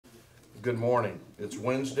Good morning. It's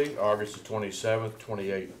Wednesday, August the 27th,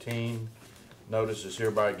 2018. Notice is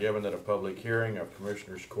hereby given that a public hearing of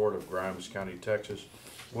Commissioners Court of Grimes County, Texas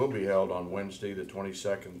will be held on Wednesday, the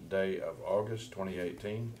 22nd day of August,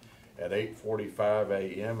 2018 at 8:45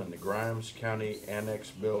 a.m. in the Grimes County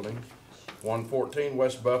Annex Building, 114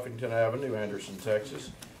 West Buffington Avenue, Anderson,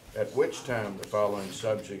 Texas, at which time the following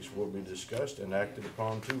subjects will be discussed and acted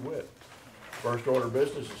upon to wit. First order of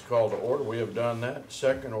business is called to order. We have done that.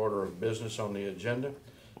 Second order of business on the agenda.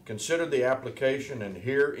 Consider the application and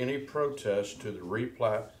hear any protest to the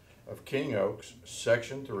replat of King Oaks,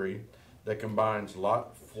 Section 3, that combines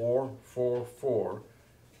Lot 444,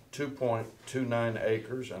 2.29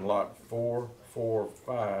 acres, and Lot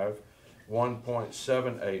 445,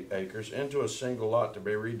 1.78 acres, into a single lot to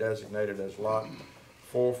be redesignated as Lot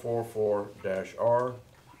 444-R,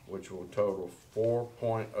 which will total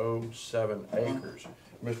 4.07 acres.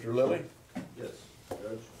 Mr. Lilly? Yes,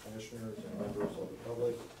 Judge, Commissioners, and members of the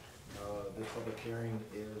public. This public hearing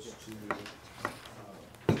is to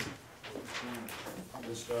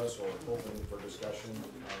discuss or open for discussion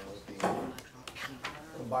the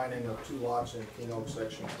combining of two lots in King Oak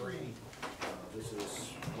Section 3. This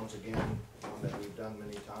is, once again, one that we've done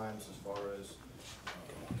many times as far as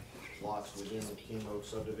lots within the King Oak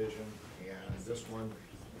subdivision, and this one,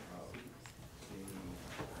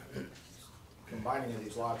 the combining of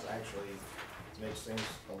these lots actually makes things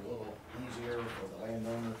a little easier for the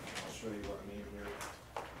landowner. I'll show you what I mean here.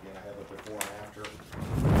 Again, I have a before and after.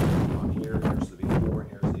 On here, here's the before and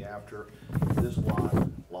here's the after. This lot,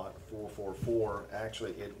 Lot 444,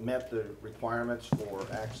 actually it met the requirements for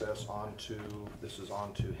access onto, this is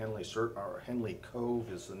onto Henley Cove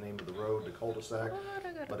is the name of the road, the cul-de-sac,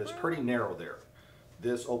 but it's pretty narrow there.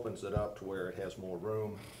 This opens it up to where it has more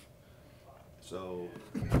room. So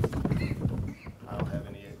I don't have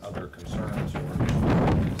any other concerns or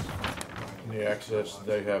The access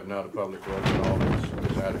they have now to public roads and all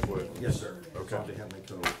is adequate? Yes, sir. Okay. Onto Henley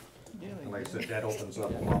Cove. And like I said, that opens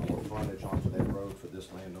up a lot more frontage onto that road for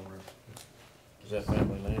this landowner. Is that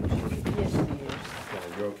family land? Yes, it is.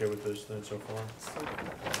 Okay, you okay with this then so far?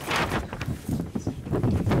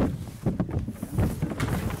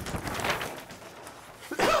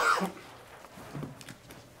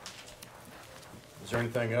 Is there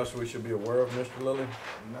anything else we should be aware of, Mr. Lilly?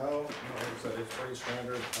 No, like I said, it's pretty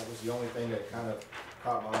standard. That was the only thing that kind of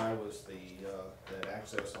caught my eye was the that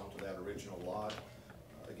access onto that original lot.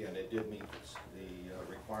 Again, it did meet the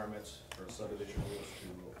requirements for subdivision rules to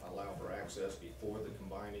allow for access before the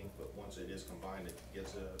combining, but once it is combined, it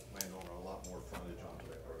gives a landowner a lot more frontage onto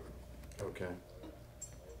that road. Okay.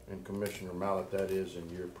 And Commissioner Mallett, that is in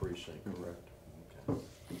your precinct, correct? Okay.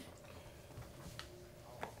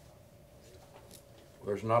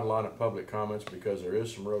 There's not a lot of public comments because there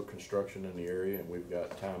is some road construction in the area and we've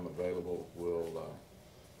got time available. We'll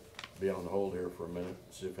be on hold here for a minute,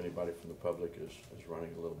 see if anybody from the public is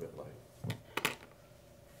running a little bit late.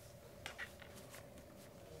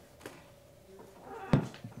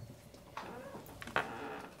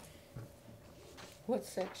 What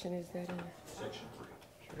section is that in? Section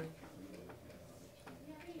 3.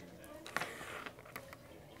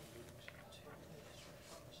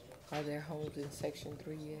 Are there holes in section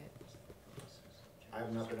 3 yet? I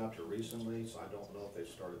have not been up here recently, so I don't know if they've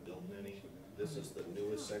started building any. This is the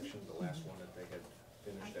newest section, the last one that they had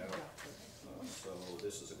finished out. So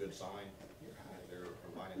this is a good sign. They're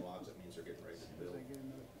combining lots, that means they're getting ready to build.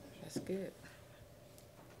 That's good.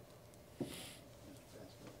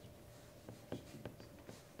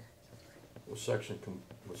 Was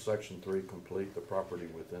section 3 complete, the property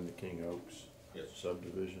within the King Oaks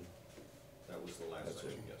subdivision? That was the last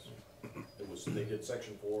section, yes. It was, they did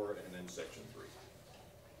section 4 and then section 3.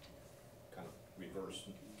 Kind of reverse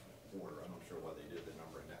order. I'm not sure why they did the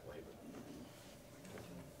numbering that way, but.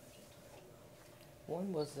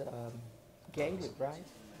 One was gated, right?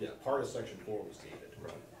 Yeah, part of section 4 was gated.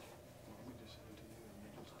 Right.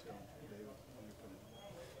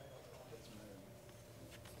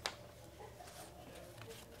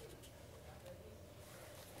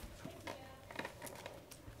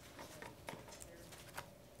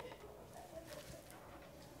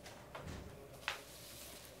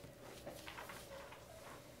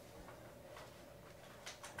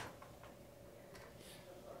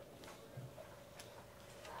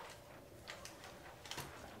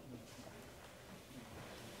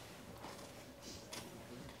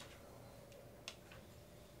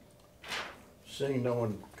 Seeing no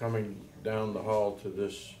one coming down the hall to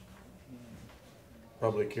this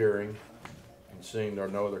public hearing, and seeing there are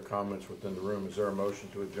no other comments within the room, is there a motion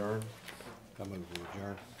to adjourn? I move to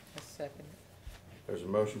adjourn. A second. There's a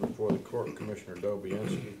motion before the court, Commissioner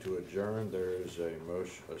Dobianski, to adjourn. There is a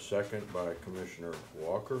motion, a second by Commissioner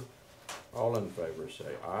Walker. All in favor say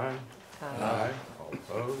aye. Aye. All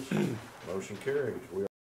opposed? Motion carries. We